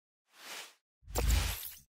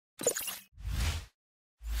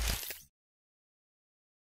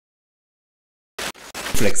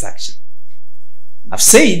reflex action. I've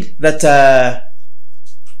said that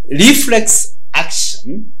reflex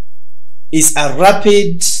action is a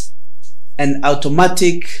rapid and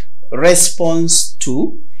automatic response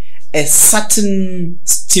to a certain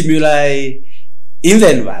stimuli in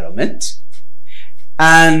the environment,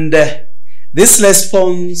 and this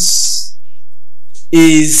response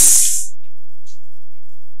is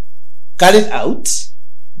carried out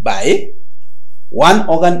by one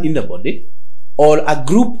organ in the body or a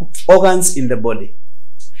group of organs in the body.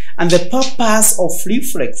 And the purpose of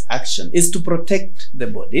reflex action is to protect the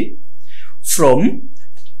body from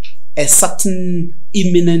a certain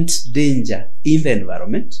imminent danger in the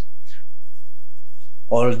environment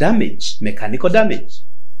or damage, mechanical damage.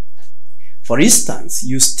 For instance,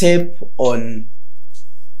 you step on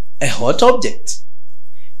a hot object.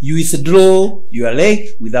 You withdraw your leg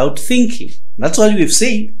without thinking. That's why we've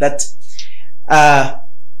said that a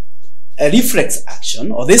reflex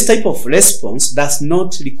action or this type of response does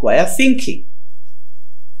not require thinking.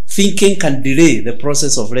 Thinking can delay the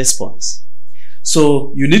process of response.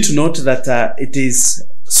 So you need to note that it is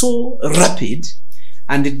so rapid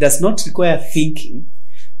and it does not require thinking.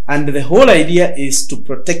 And the whole idea is to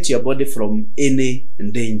protect your body from any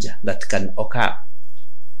danger that can occur.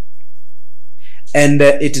 And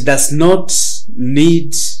it does not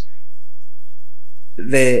need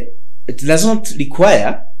it does not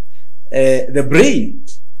require the brain.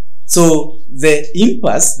 So the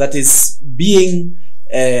impulse that is being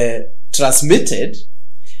transmitted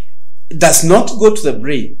does not go to the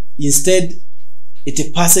brain. Instead,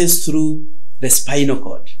 it passes through the spinal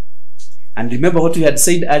cord. And remember what we had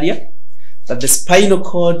said earlier, that the spinal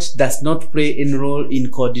cord does not play any role in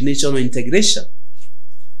coordination or integration.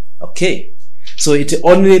 Okay, so it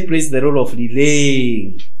only plays the role of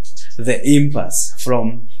relaying the impulse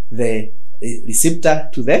from the receptor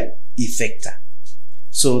to the effector.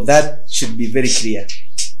 So that should be very clear.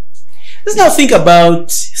 Let's now think about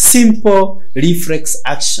simple reflex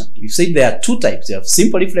action. We've said there are two types. You have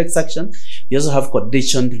simple reflex action. We also have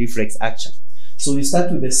conditioned reflex action. So we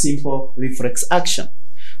start with the simple reflex action.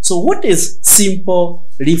 So what is simple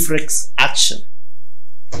reflex action?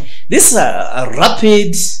 This is a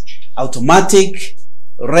rapid, automatic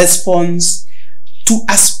response to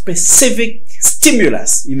a specific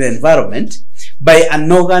stimulus in the environment by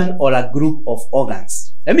an organ or a group of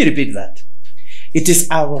organs. Let me repeat that. It is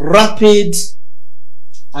a rapid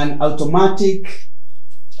and automatic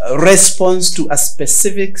response to a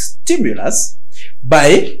specific stimulus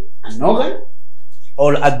by an organ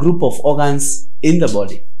or a group of organs in the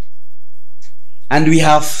body. And we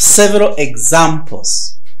have several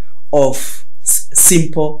examples of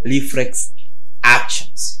simple reflex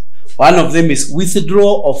actions. One of them is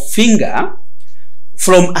withdrawal of finger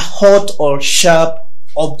from a hot or sharp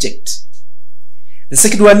object. The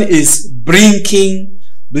second one is blinking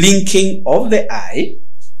of the eye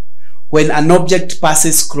when an object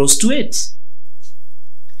passes close to it.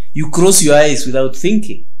 You close your eyes without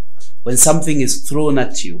thinking when something is thrown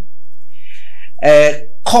at you.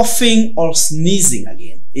 Coughing or sneezing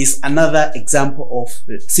again is another example of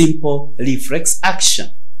simple reflex action.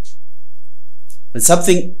 When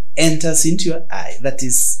something enters into your eye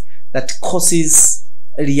that causes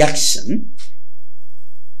a reaction,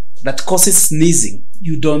 that causes sneezing,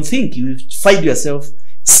 you don't think, you find yourself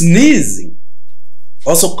sneezing,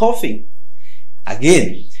 also coughing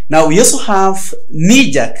again. Now we also have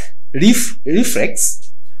knee-jerk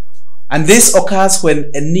reflex, and this occurs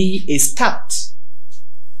when a knee is tapped.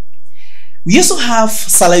 We also have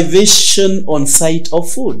salivation on sight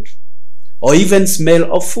of food or even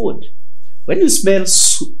smell of food. When you smell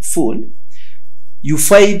food, you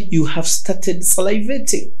find you have started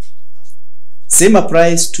salivating. Same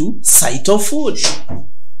applies to sight of food.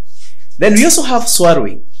 Then we also have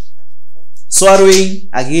swallowing. Swallowing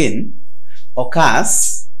again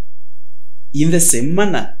occurs in the same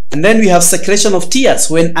manner. And then we have secretion of tears.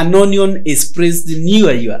 When an onion is placed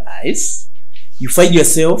near your eyes, you find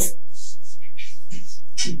yourself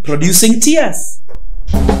producing tears.